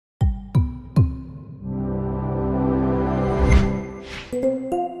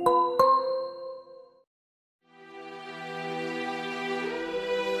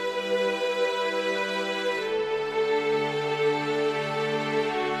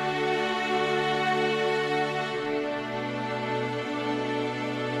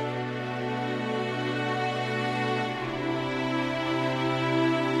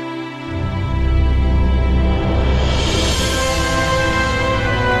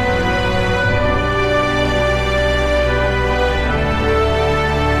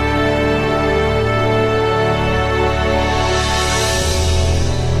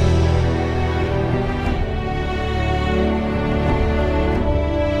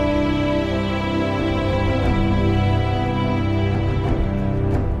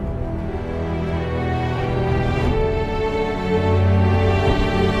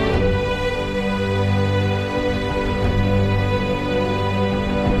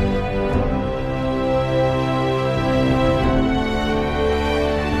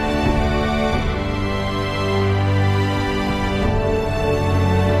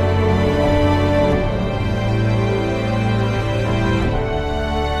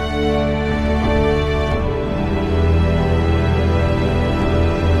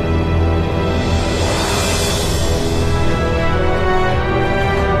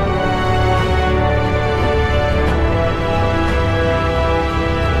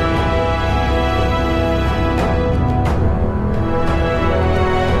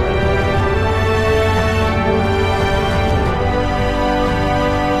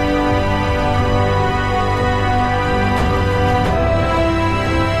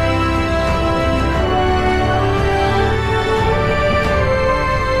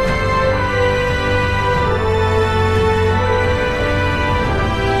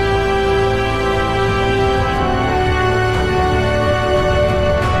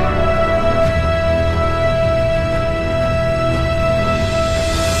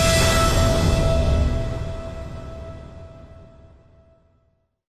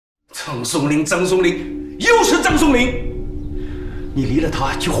张松龄，又是张松龄！你离了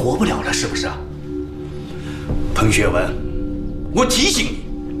他就活不了了，是不是啊？彭学文，我提醒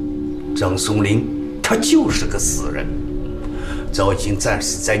你，张松龄他就是个死人，早已经战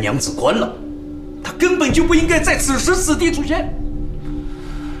死在娘子关了，他根本就不应该在此时此地出现，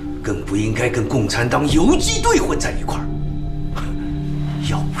更不应该跟共产党游击队混在一块儿。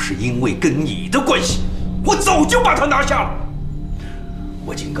要不是因为跟你的关系，我早就把他拿下了。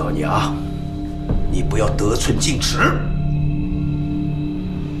我警告你啊！ 你不要得寸进尺。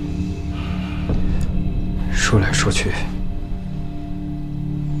说来说去，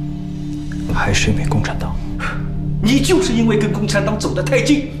还是因为共产党。你就是因为跟共产党走得太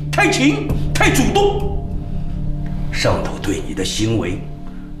近、太勤、太主动，上头对你的行为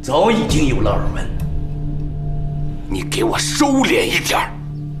早已经有了耳闻。你给我收敛一点，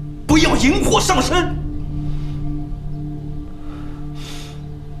不要引火上身。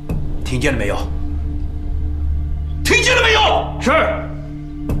听见了没有？ 听见了没有？是。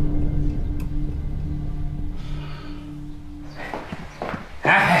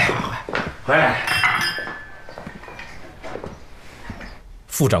哎，回来。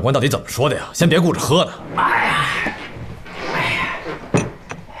副长官到底怎么说的呀？先别顾着喝呢。哎呀，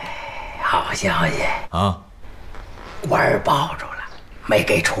好消息啊！官儿抱住了，没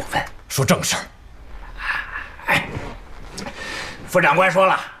给处分。说正事儿。哎，副长官说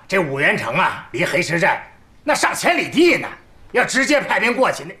了，这五原城啊，离黑石寨。 那上千里地呢，要直接派兵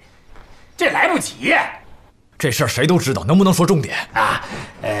过去，这来不及呀。这事儿谁都知道，能不能说重点啊？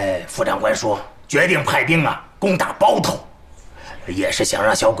副长官说决定派兵啊攻打包头，也是想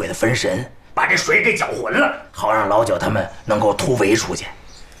让小鬼子分神，把这水给搅浑了，好让老九他们能够突围出去。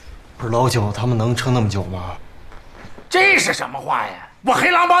不是老九他们能撑那么久吗？这是什么话呀？我黑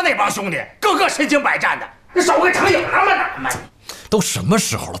狼帮那帮兄弟个个身经百战的，那守个城有那么难吗？ 都什么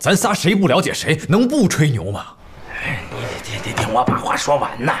时候了，咱仨谁不了解谁？能不吹牛吗？你听我把话说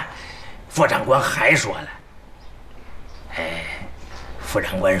完呐。副长官还说了，副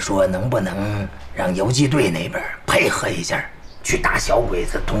长官说能不能让游击队那边配合一下，去打小鬼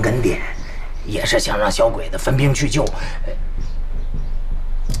子屯垦点，也是想让小鬼子分兵去救。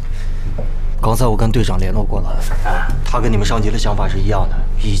刚才我跟队长联络过了，他跟你们上级的想法是一样的，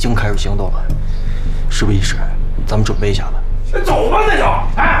已经开始行动了。事不宜迟，咱们准备一下吧。 走吧，那就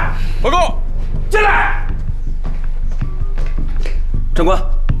哎，报告，进来。长官，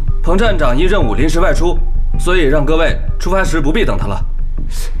彭站长因任务临时外出，所以让各位出发时不必等他了。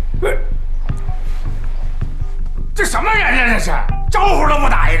这什么人呀？这是招呼都不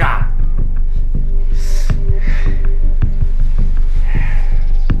打一个。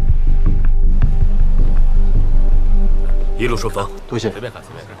一路顺风，多谢。随便看，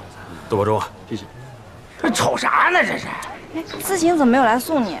多保重啊！谢谢。这瞅啥呢？这是？哎，思琴怎么没有来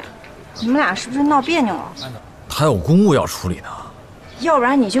送你？你们俩是不是闹别扭了？他有公务要处理呢。要不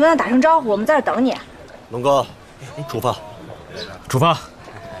然你去跟他打声招呼，我们在这等你。龙哥，出发。出发。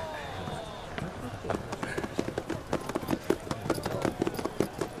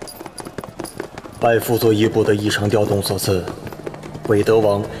拜副座一部的异常调动所赐，韦德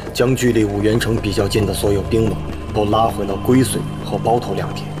王将距离五原城比较近的所有兵马都拉回了归绥和包头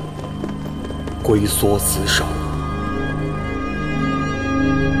两地，龟缩死守。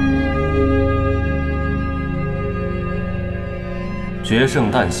决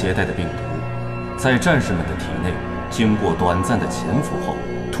胜弹携带的病毒，在战士们的体内经过短暂的潜伏后，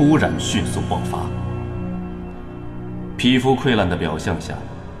突然迅速爆发。皮肤溃烂的表象下，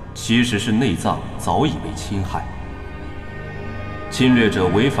其实是内脏早已被侵害。侵略者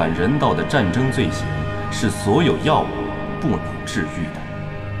违反人道的战争罪行，是所有药物不能治愈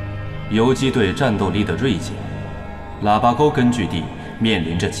的。游击队战斗力的锐减，喇叭沟根据地面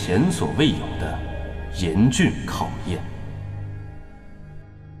临着前所未有的严峻考验。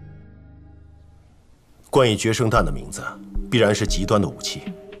冠以决胜弹的名字，必然是极端的武器，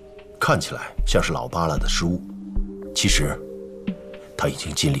看起来像是老巴拉的失误，其实他已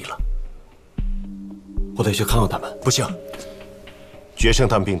经尽力了。我得去看看他们。不行，决胜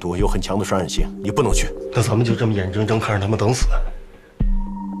弹病毒有很强的传染性，你不能去。那咱们就这么眼睁睁看着他们等死？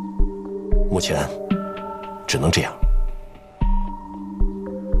目前只能这样。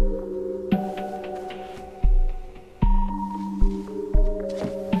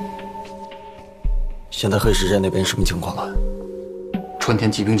现在黑石寨那边什么情况了？川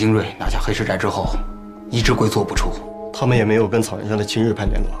田骑兵精锐拿下黑石寨之后，一直龟缩不出。他们也没有跟草原上的亲日派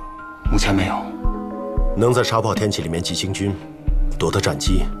联络。目前没有。能在沙暴天气里面集清军，夺得战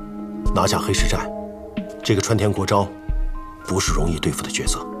机，拿下黑石寨，这个川田国昭不是容易对付的角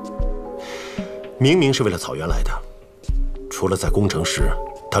色。明明是为了草原来的，除了在攻城时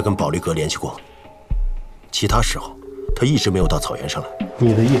他跟保利格联系过，其他时候他一直没有到草原上来。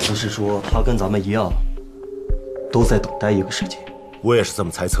你的意思是说，他跟咱们一样，都在等待一个时机？我也是这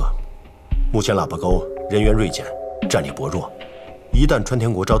么猜测。目前喇叭沟人员锐减，战力薄弱，一旦川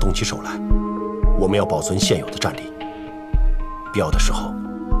田国昭动起手来，我们要保存现有的战力，必要的时候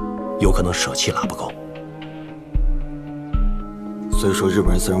有可能舍弃喇叭沟。所以说日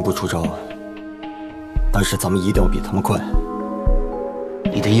本人虽然不出招，但是咱们一定要比他们快。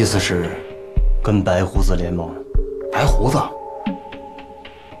你的意思是，跟白胡子联盟？白胡子？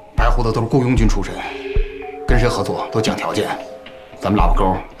白胡子都是雇佣军出身，跟谁合作都讲条件。咱们喇叭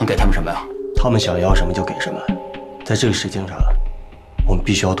沟能给他们什么呀？他们想要什么就给什么。在这个事情上，我们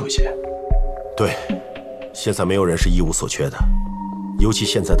必须要妥协。对，现在没有人是一无所缺的，尤其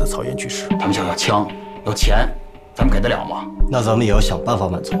现在的草原局势。他们想要枪，要钱，咱们给得了吗？那咱们也要想办法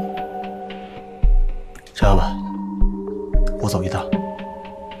满足。这样吧，我走一趟。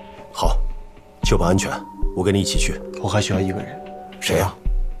好，确保安全，我跟你一起去。我还需要一个人。谁呀？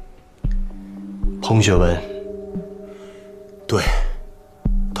彭学文。对，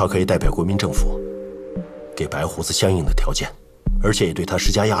他可以代表国民政府，给白胡子相应的条件，而且也对他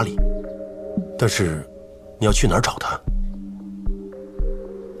施加压力。但是，你要去哪儿找他？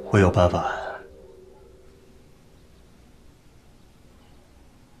我有办法。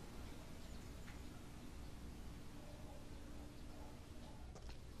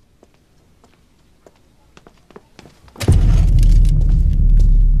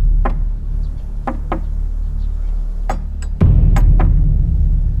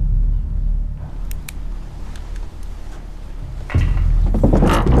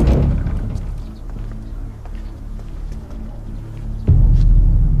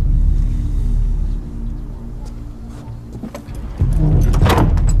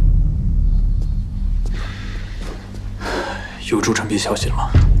有朱成碧消息了吗？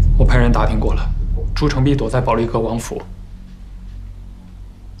我派人打听过了，朱成碧躲在保利格王府。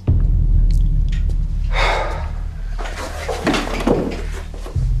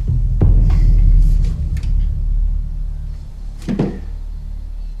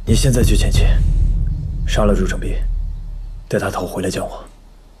你现在就前去，杀了朱成碧，带他头回来见我。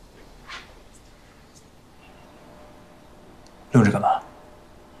愣着干嘛？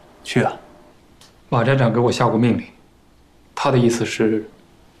去啊！马站长给我下过命令。他的意思是，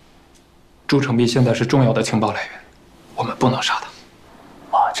朱成碧现在是重要的情报来源，我们不能杀他。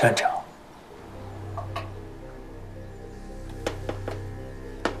马站长，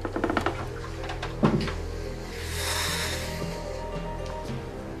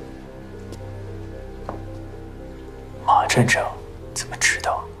马站长怎么知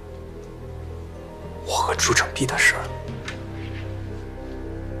道我和朱成碧的事儿？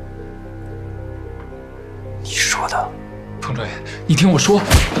说的。彭专员，你听我说，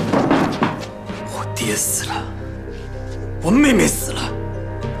我爹死了，我妹妹死了，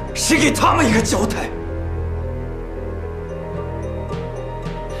谁给他们一个交代？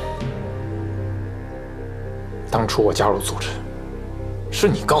当初我加入组织，是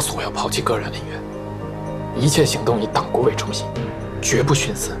你告诉我要抛弃个人恩怨，一切行动以党国为中心，绝不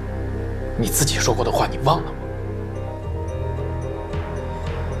徇私。你自己说过的话，你忘了吗？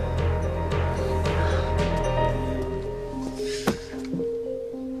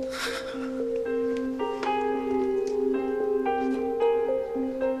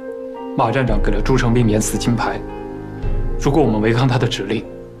马站长给了朱成斌免死金牌，如果我们违抗他的指令，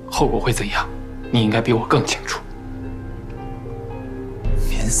后果会怎样？你应该比我更清楚。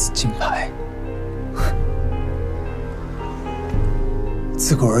免死金牌，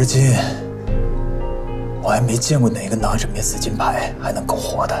自古而今，我还没见过哪个拿着免死金牌还能够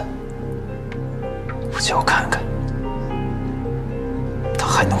活的。我就要看看他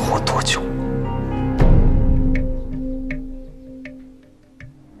还能活多久。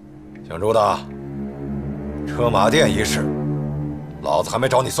姓朱的，车马店一事，老子还没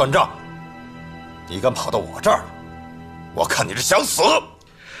找你算账，你敢跑到我这儿来，我看你是想死！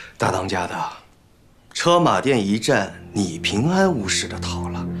大当家的，车马店一战，你平安无事的逃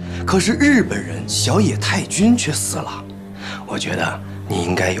了，可是日本人小野太君却死了。我觉得你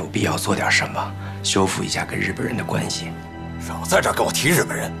应该有必要做点什么，修复一下跟日本人的关系。少在这儿跟我提日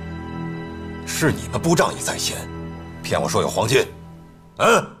本人，是你们不仗义在先，骗我说有黄金，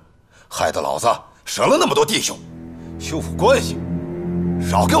害得老子折了那么多弟兄，修复关系，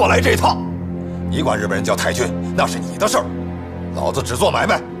少给我来这套！你管日本人叫太君，那是你的事儿，老子只做买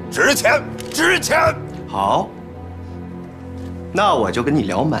卖，值钱，值钱！好，那我就跟你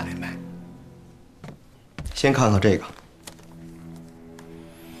聊买卖。先看看这个，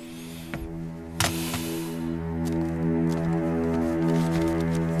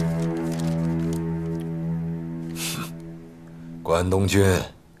关东军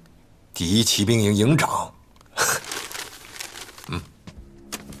第1骑兵营营长。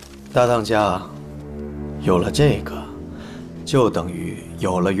大当家，有了这个，就等于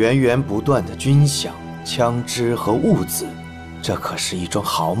有了源源不断的军饷、枪支和物资，这可是一桩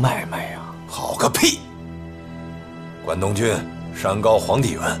好买卖呀！好个屁！关东军山高皇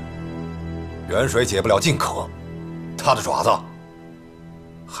帝远，远水解不了近渴，他的爪子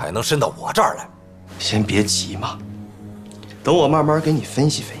还能伸到我这儿来？先别急嘛，等我慢慢给你分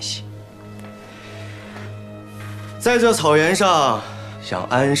析分析。在这草原上，想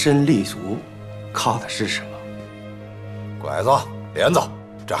安身立足，靠的是什么？拐子、镰子，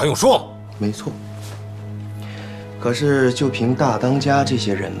这还用说吗？没错。可是就凭大当家这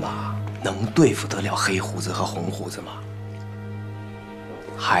些人马，能对付得了黑胡子和红胡子吗？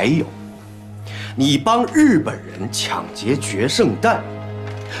还有，你帮日本人抢劫决胜弹，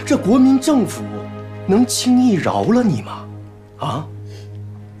这国民政府能轻易饶了你吗？啊？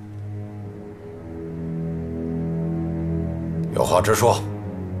有话直说，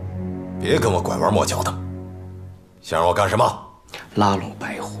别跟我拐弯抹角的。想让我干什么？拉拢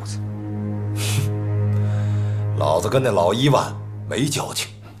白胡子。老子跟那老伊万没交情，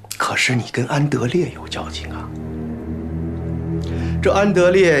可是你跟安德烈有交情啊。这安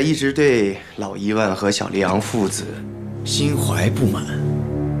德烈一直对老伊万和小利昂父子心怀不满，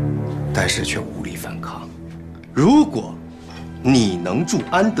但是却无力反抗。如果你能助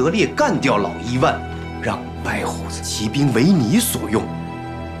安德烈干掉老伊万，让白胡子骑兵为你所用，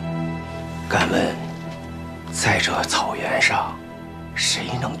敢问，在这草原上，谁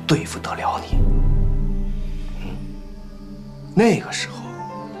能对付得了你？那个时候，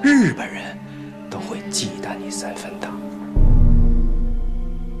日本人都会忌惮你3分的。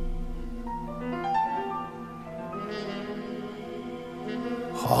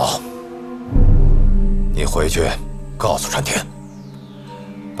好，你回去告诉川田，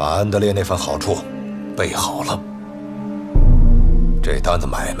把安德烈那份好处备好了，这单子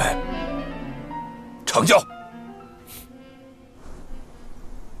买卖成交。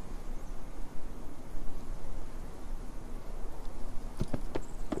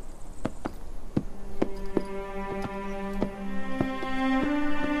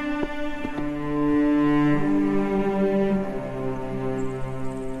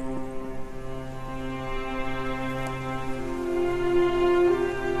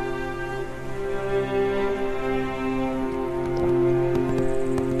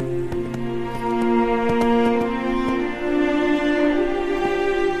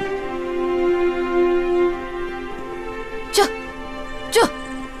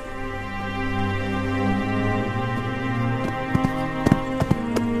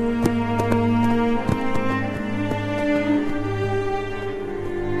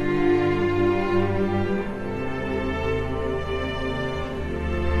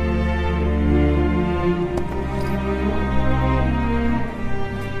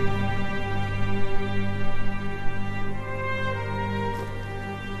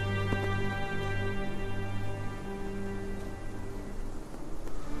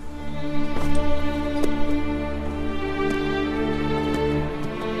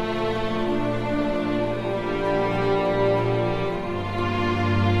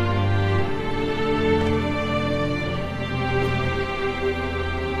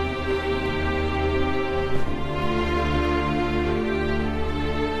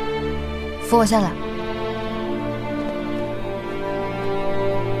扶我下来。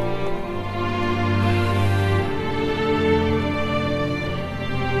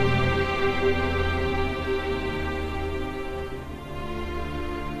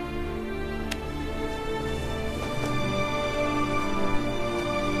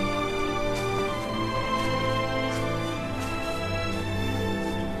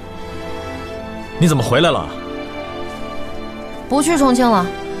你怎么回来了？不去重庆了。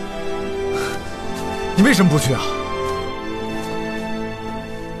你为什么不去啊？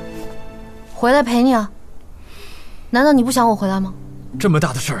回来陪你啊。难道你不想我回来吗？这么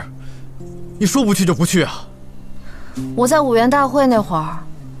大的事儿，你说不去就不去啊？我在五原大会那会儿，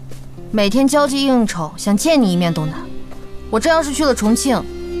每天交际应酬，想见你一面都难。我这要是去了重庆，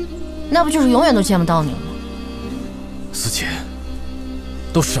那不就是永远都见不到你了吗？思琴，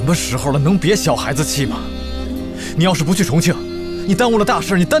都什么时候了，能别小孩子气吗？你要是不去重庆，你耽误了大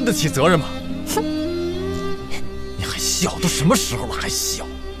事，你担得起责任吗？哼！你还笑？都什么时候了还笑？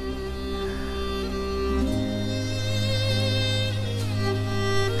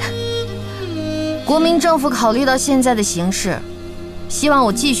国民政府考虑到现在的形势，希望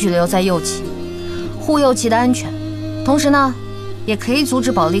我继续留在右旗，护右旗的安全，同时呢，也可以阻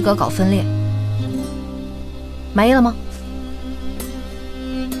止保利阁搞分裂。满意了吗？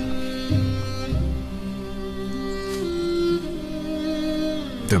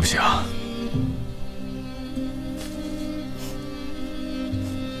对不起啊。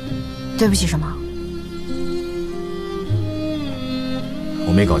对不起什么？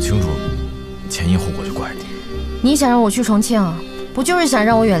我没搞清楚前因后果，就怪你。你想让我去重庆，不就是想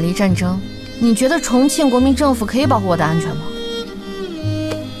让我远离战争？你觉得重庆国民政府可以保护我的安全吗？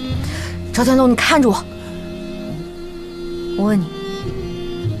赵天龙，你看着我。我问你，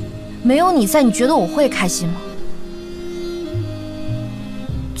没有你在，你觉得我会开心吗？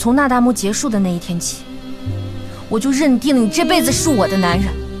从那大幕结束的那一天起，我就认定了你这辈子是我的男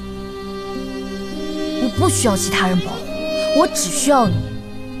人。我不需要其他人保护，我只需要你。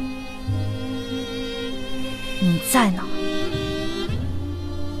你在哪儿，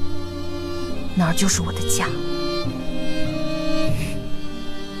哪儿就是我的家。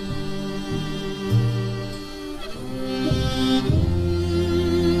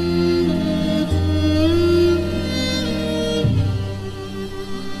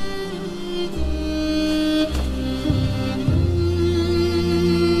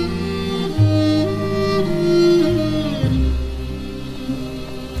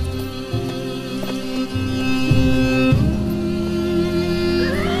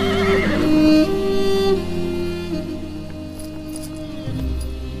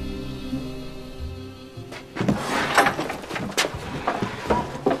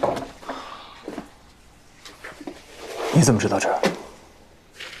你怎么知道这儿？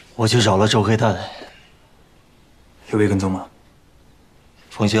我去找了周黑蛋。有被跟踪吗？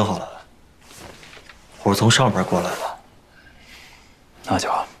放心好了，我是从上边过来的。那就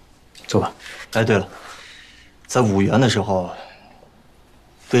好，走吧。哎，对了，在五原的时候，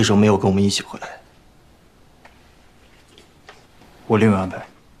为什么没有跟我们一起回来？我另有安排。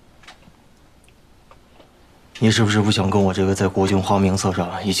你是不是不想跟我这个在国军花名册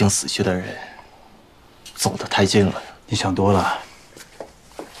上已经死去的人走得太近了？你想多了。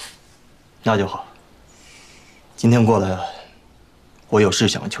那就好。今天过来，我有事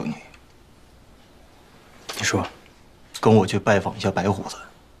想求你。你说，跟我去拜访一下白胡子。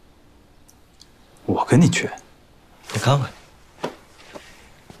我跟你去？你看看。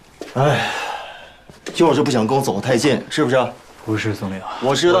哎，就是不想跟我走得太近，是不是？不是，总领。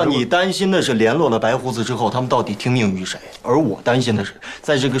我知道你担心的是联络了白胡子之后，他们到底听命于谁，而我担心的是，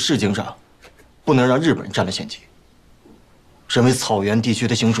在这个事情上，不能让日本人占了先机。身为草原地区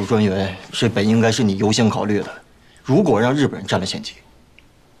的行署专员，这本应该是你优先考虑的。如果让日本人占了先机，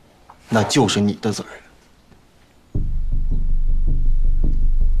那就是你的责任。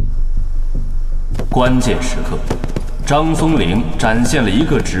关键时刻，张松龄展现了一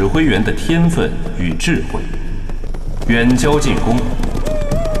个指挥员的天分与智慧，远交近攻，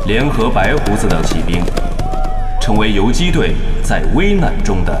联合白胡子等骑兵，成为游击队在危难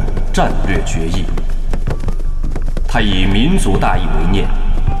中的战略决议。他以民族大义为念，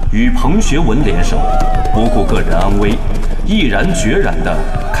与彭学文联手，不顾个人安危，毅然决然地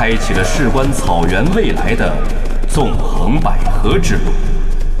开启了事关草原未来的纵横捭阖之路。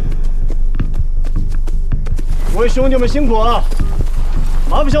各位兄弟们辛苦了，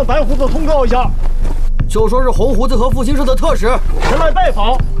麻烦向白胡子通告一下，就说是红胡子和复兴社的特使前来拜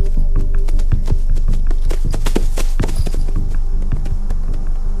访。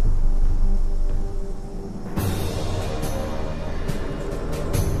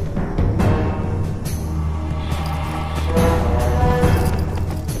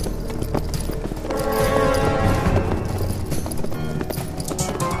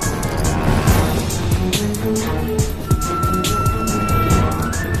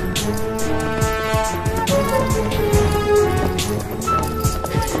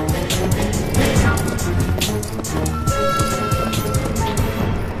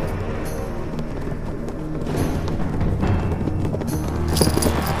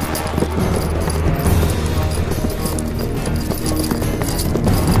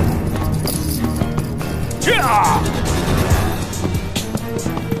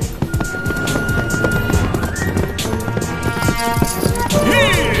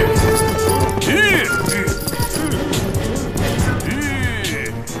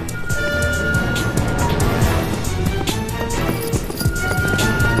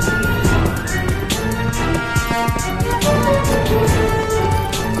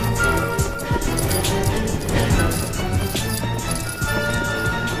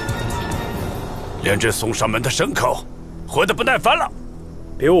连只送上门的牲口，活得不耐烦了。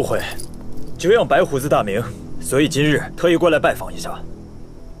别误会，久仰白胡子大名，所以今日特意过来拜访一下。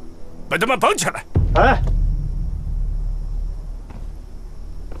把他们绑起来！哎，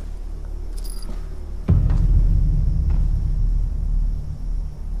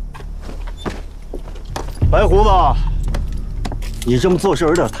白胡子，你这么做事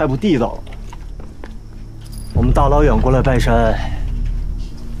有点太不地道了。我们大老远过来拜山，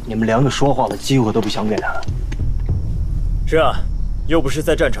你们连个说话的机会都不想给他。是啊，又不是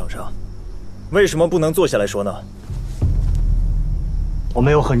在战场上，为什么不能坐下来说呢？我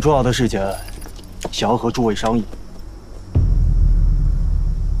们有很重要的事情想要和诸位商议。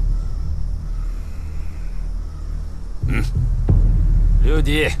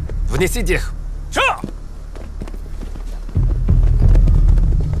Люди, внесите их. 是。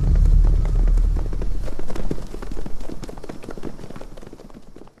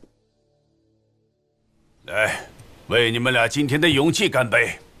来，为你们俩今天的勇气干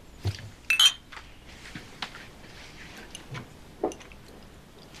杯！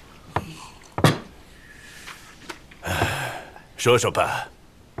说说吧，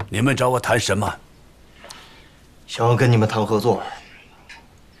你们找我谈什么？想要跟你们谈合作，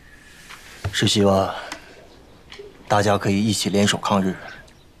是希望大家可以一起联手抗日。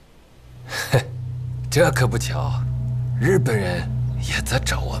这可不巧，日本人也在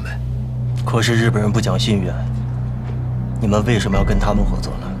找我们。可是日本人不讲信用，你们为什么要跟他们合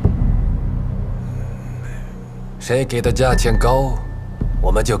作呢？谁给的价钱高，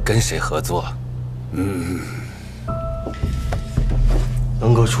我们就跟谁合作。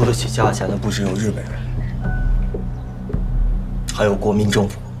能够出得起价钱的不只有日本人，还有国民政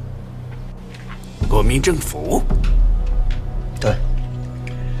府。国民政府？对，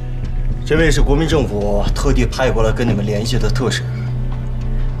这位是国民政府特地派过来跟你们联系的特使。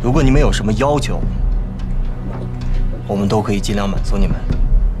如果你们有什么要求，我们都可以尽量满足你们。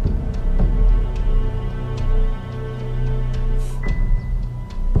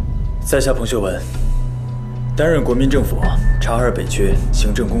在下彭秀文，担任国民政府察哈尔北区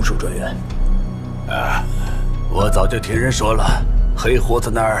行政公署专员。啊，我早就听人说了，黑胡子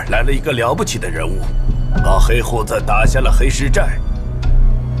那儿来了一个了不起的人物，帮黑胡子打下了黑石寨。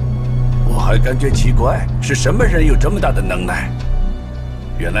我还感觉奇怪，是什么人有这么大的能耐？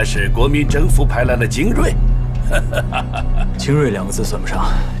原来是国民政府派来了精锐。精锐两个字算不上，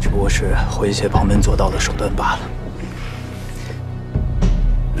只不过是诙谐旁门左道的手段罢了。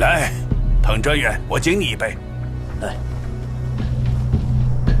来，彭专员，我敬你一杯。来。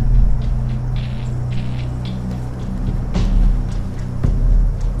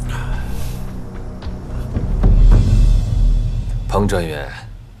彭专员，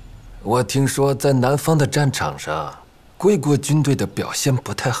我听说在南方的战场上，贵国军队的表现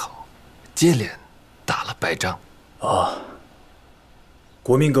不太好，接连打了败仗。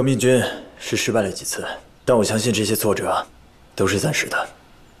国民革命军是失败了几次，但我相信这些挫折都是暂时的。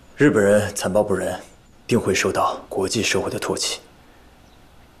日本人残暴不仁，定会受到国际社会的唾弃。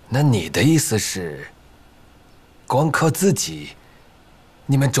那你的意思是，光靠自己，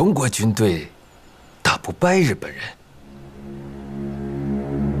你们中国军队打不败日本人？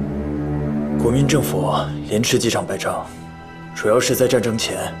国民政府连吃几场败仗，主要是在战争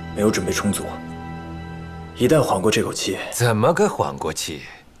前没有准备充足。一旦缓过这口气，怎么个缓过气？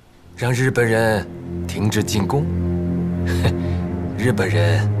让日本人停止进攻？日本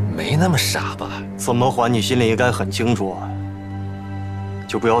人没那么傻吧？怎么缓，你心里应该很清楚啊。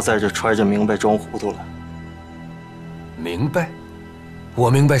就不要在这揣着明白装糊涂了。明白？我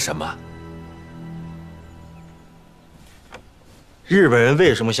明白什么？日本人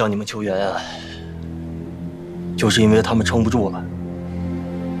为什么向你们求援啊？就是因为他们撑不住了。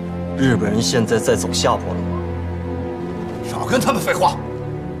日本人现在在走下坡路。少跟他们废话，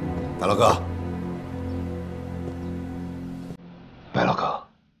白老哥。白老哥，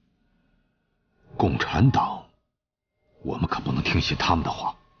共产党，我们可不能听信他们的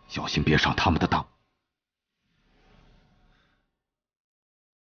话，小心别上他们的当。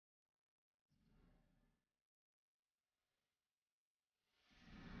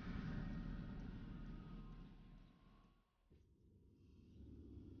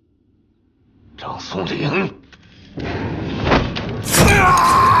张松龄，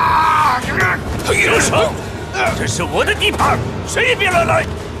有手，这是我的地盘，谁也别乱来。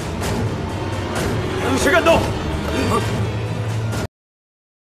谁敢动？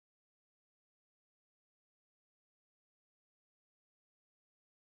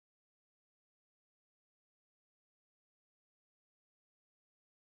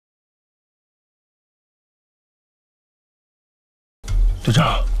队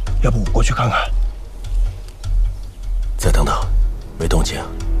长，要不我过去看看？再等等，没动静，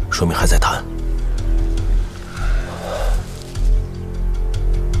说明还在谈。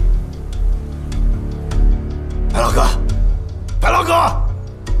白老哥，白老哥，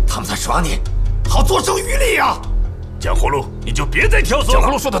他们在耍你，好坐收渔利呀！江葫芦，你就别再挑唆了。江葫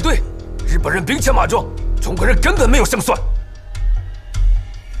芦说的对，日本人兵强马壮，中国人根本没有胜算。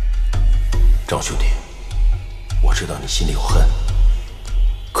张兄弟，我知道你心里有恨，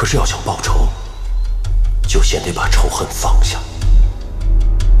可是要想报仇，就先得把仇恨放下。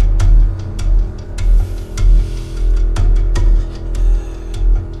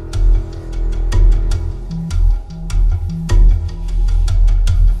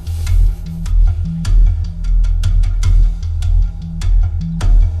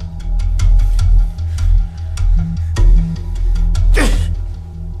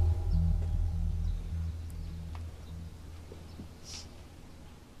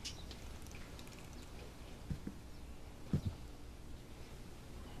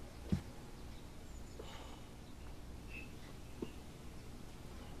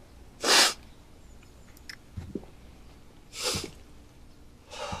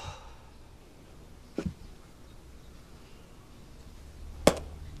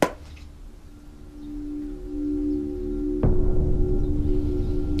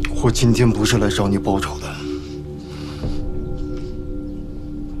我今天不是来找你报仇的。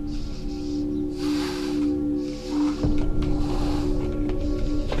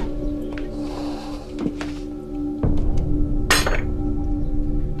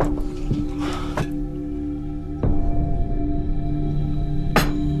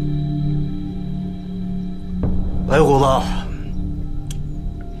白胡子，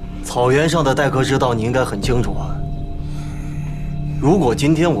草原上的待客之道你应该很清楚啊。如果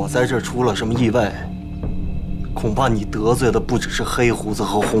今天我在这儿出了什么意外，恐怕你得罪的不只是黑胡子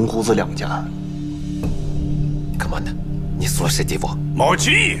和红胡子两家。Команда, не слушайте его.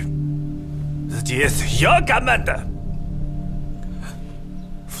 Молчи! Здесь я команда.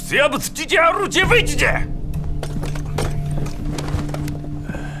 Все опустите оружие, выйдите!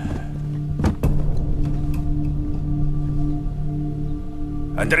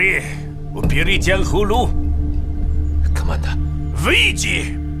 Андрей, убери江葫芦. Команда.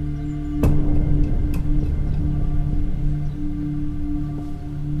 Выйди!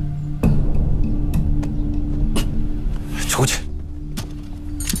 出去！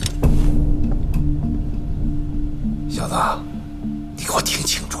小子，你给我听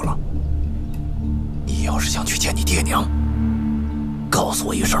清楚了，你要是想去见你爹娘，告诉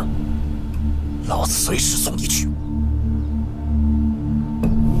我一声，老子随时送你去。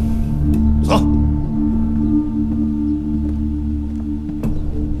走。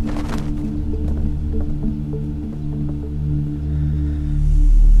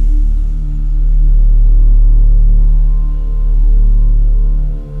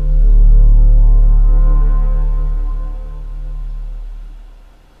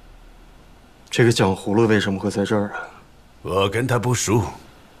这个蒋葫芦为什么会在这儿啊？我跟他不熟，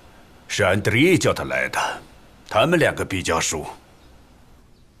是安德烈叫他来的，他们两个比较熟。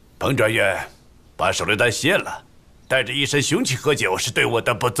彭专员，把手榴弹卸了，带着一身凶器喝酒是对我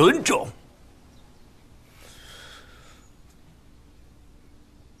的不尊重。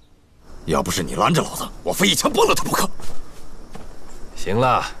要不是你拦着老子，我非一枪崩了他不可。行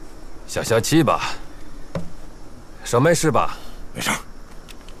了，消消气吧。手没事吧？没事。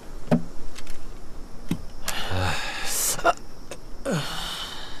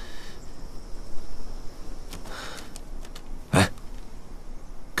哎，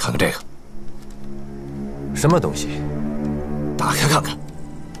看看这个，什么东西？打开看看。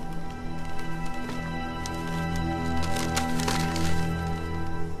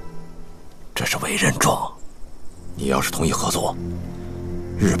这是委任状，你要是同意合作，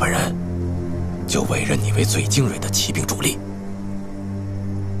日本人就委任你为最精锐的骑兵主力，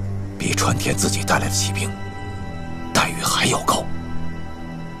比川田自己带来的骑兵待遇还要高。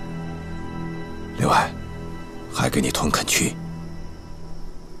另外，还给你屯垦区，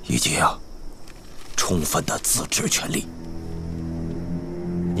以及充分的自治权利。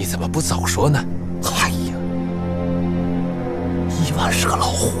你怎么不早说呢？哎呀，伊万是个老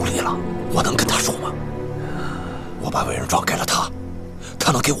狐狸了，我能跟他说吗？我把委任状给了他，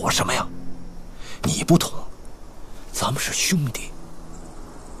他能给我什么呀？你不懂，咱们是兄弟，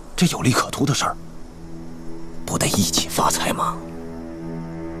这有利可图的事儿，不得一起发财吗？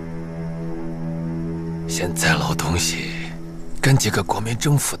现在老东西跟几个国民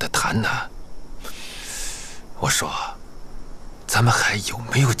政府的谈呢，我说，咱们还有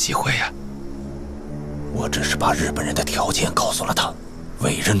没有机会呀？我只是把日本人的条件告诉了他，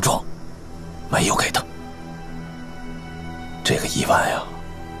委任状没有给他。这个伊万呀，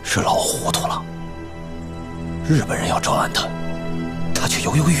是老糊涂了。日本人要招安他，他却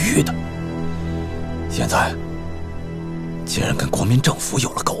犹犹豫豫的。现在竟然跟国民政府有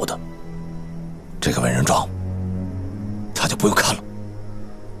了勾当，这个文人庄他就不用看了。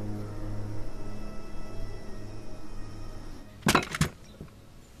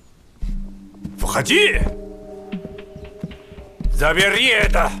Входи! Забери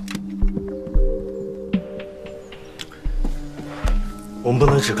это! 我们不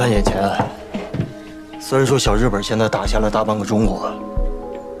能只看眼前。虽然说小日本现在打下了大半个中国，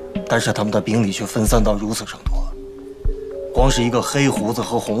但是他们的兵力却分散到如此程度。光是一个黑胡子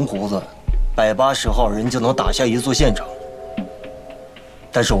和红胡子，180号人就能打下一座县城。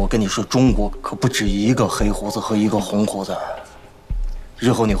但是我跟你说，中国可不止一个黑胡子和一个红胡子。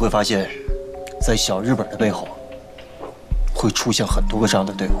日后你会发现，在小日本的背后，会出现很多个这样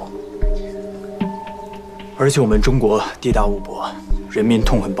的队伍。而且我们中国地大物博，人民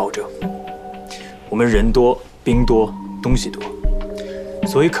痛恨暴政。我们人多、兵多、东西多，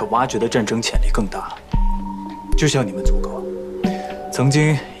所以可挖掘的战争潜力更大。就像你们祖国，曾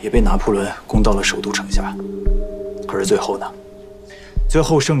经也被拿破仑攻到了首都城下，可是最后呢？最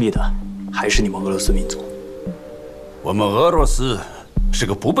后胜利的还是你们俄罗斯民族。我们俄罗斯是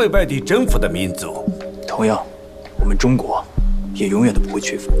个不被外地征服的民族，同样，我们中国也永远都不会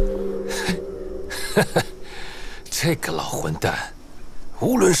屈服。这个老混蛋，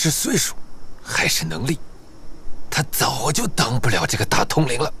无论是岁数还是能力，他早就当不了这个大统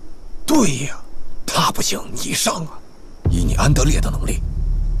领了。对呀，他不行，你上啊！以你安德烈的能力，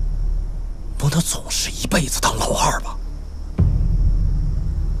不能总是一辈子当老二吧？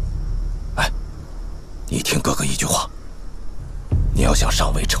哎，你听哥哥一句话，你要想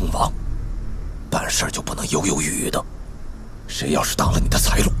上位称王，办事就不能犹犹豫豫的。谁要是挡了你的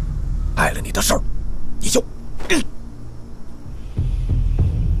财路，碍了你的事儿，你就……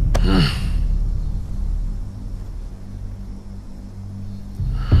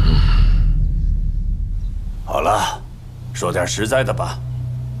好了，说点实在的吧。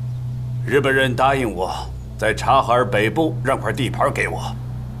日本人答应我，在察哈尔北部让块地盘给我，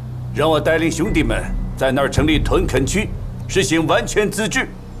让我带领兄弟们在那儿成立屯垦区，实行完全自治。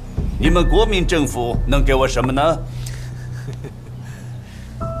你们国民政府能给我什么呢？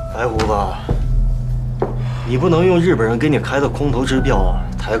白胡子，你不能用日本人给你开的空头支票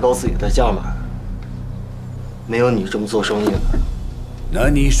抬高自己的价码。没有你这么做生意的。那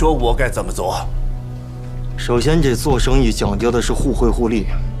你说我该怎么做？首先，这做生意讲究的是互惠互利。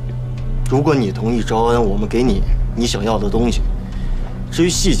如果你同意招安，我们给你你想要的东西。至于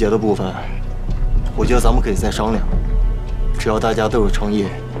细节的部分，我觉得咱们可以再商量。只要大家都有诚意，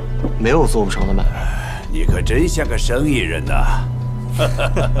没有做不成的买卖。你可真像个生意人呐！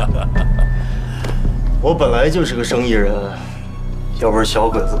我本来就是个生意人，要不是小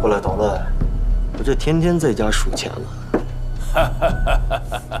鬼子过来捣乱，我这天天在家数钱了。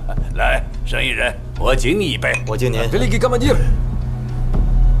来，生意人，我敬你一杯。我敬您。Великий командир.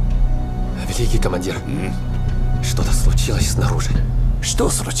 Великий командир. Что-то случилось снаружи. Что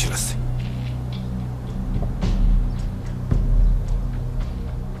случилось?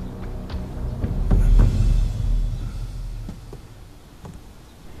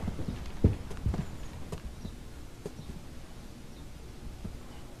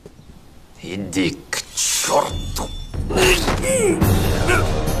 Иди к черту!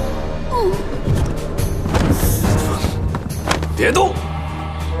 别动！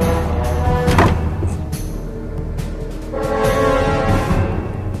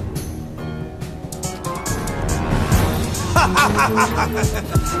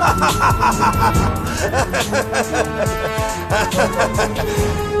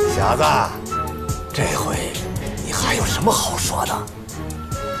小子，这回你还有什么好说的？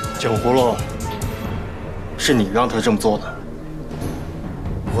酒葫芦，是你让他这么做的。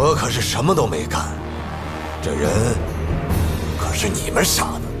我可是什么都没干，这人可是你们杀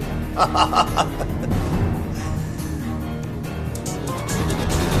的。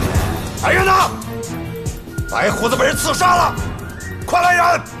来人呐！白胡子被人刺杀了，快来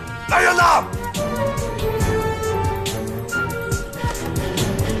人！来人呐！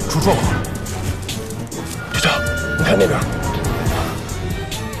出状况了。队长，你看那边。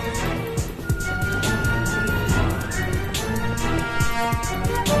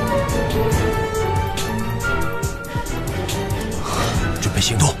准备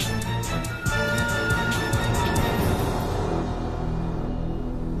行动。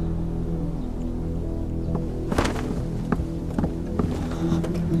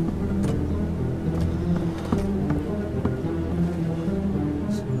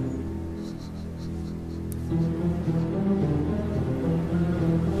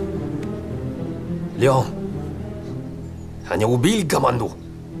Леон, они убили команду.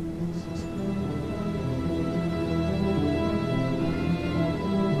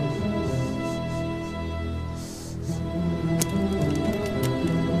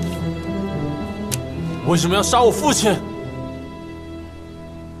 Почему 为什么要杀我父亲？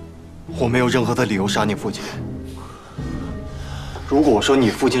我没有任何的理由杀你父亲。如果我说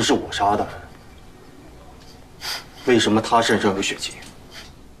你父亲是我杀的，为什么他身上有血迹？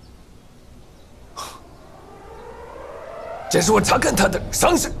这是我查看他的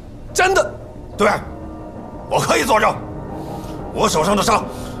伤势，真的。对，我可以作证，我手上的伤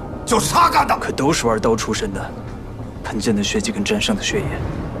就是他干的。可都是玩刀出身的，喷溅的血迹跟沾上的血液，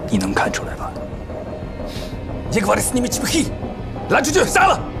你能看出来吧？ Не говори с ними чепухи！ 拦出去，杀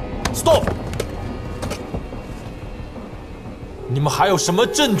了 ！Stop！ 你们还有什么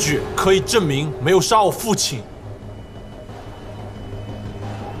证据可以证明没有杀我父亲？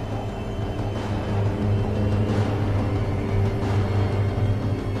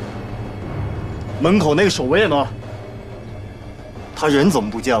门口那个守卫呢？他人怎么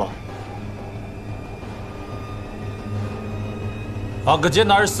不见了？ А где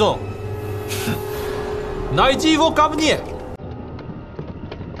нарисован? Найди его ко мне!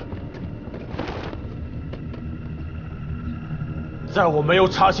 在我没有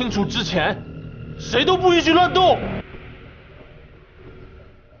查清楚之前，谁都不允许乱动。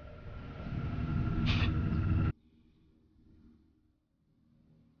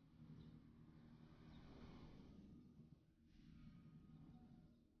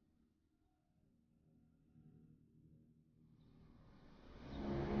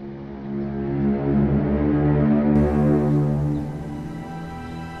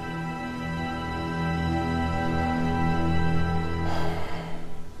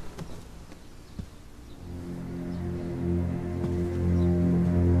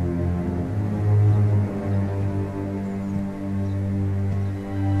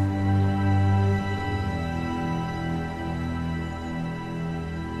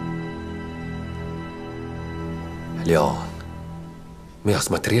Леон, мы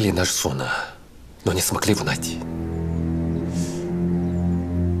осмотрели наш сон, но не смогли его найти.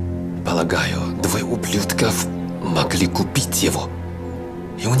 Полагаю, двое ублюдков могли купить его,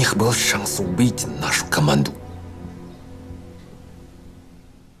 и у них был шанс убить нашу команду.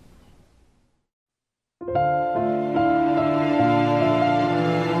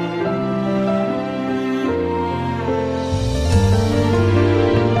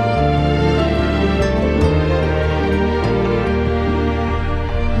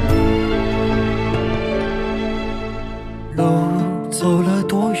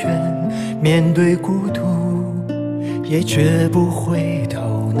 也绝不回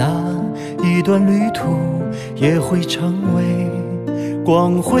头，那一段旅途也会成为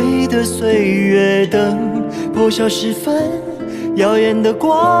光辉的岁月。等破晓时分，耀眼的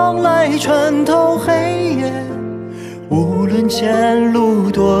光来穿透黑夜。无论前路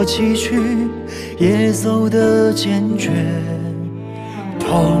多崎岖，也走得坚决。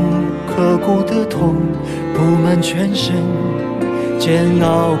痛，刻骨的痛，布满全身。 煎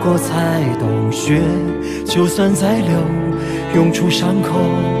熬过才懂学，就算再流，涌出伤口，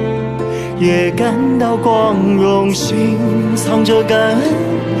也感到光荣。心藏着感恩，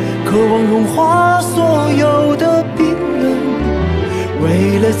渴望融化所有的冰冷。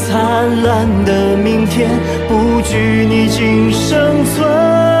为了灿烂的明天，不惧逆境生存。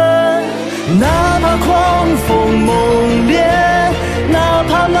哪怕狂风猛烈，哪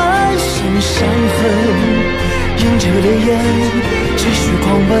怕满身伤痕。 迎着烈焰，继续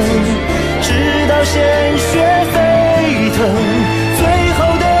狂奔，直到鲜血沸腾。最后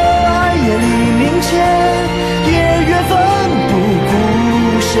的爱也黎明前，也越奋不顾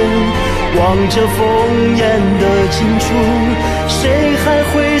身。望着烽烟的尽处，谁还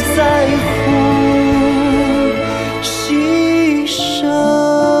会在乎？